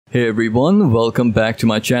Hey everyone, welcome back to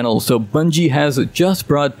my channel. So Bungie has just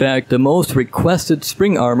brought back the most requested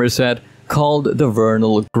spring armor set called the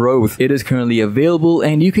Vernal Growth. It is currently available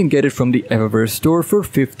and you can get it from the Eververse store for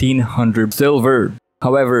 1500 silver.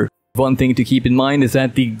 However, one thing to keep in mind is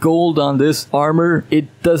that the gold on this armor,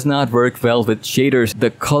 it does not work well with shaders.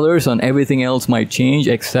 The colors on everything else might change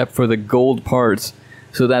except for the gold parts.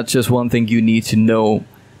 So that's just one thing you need to know.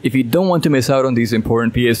 If you don't want to miss out on these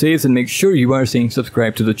important PSAs, then make sure you are staying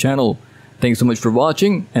subscribed to the channel. Thanks so much for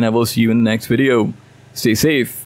watching, and I will see you in the next video. Stay safe.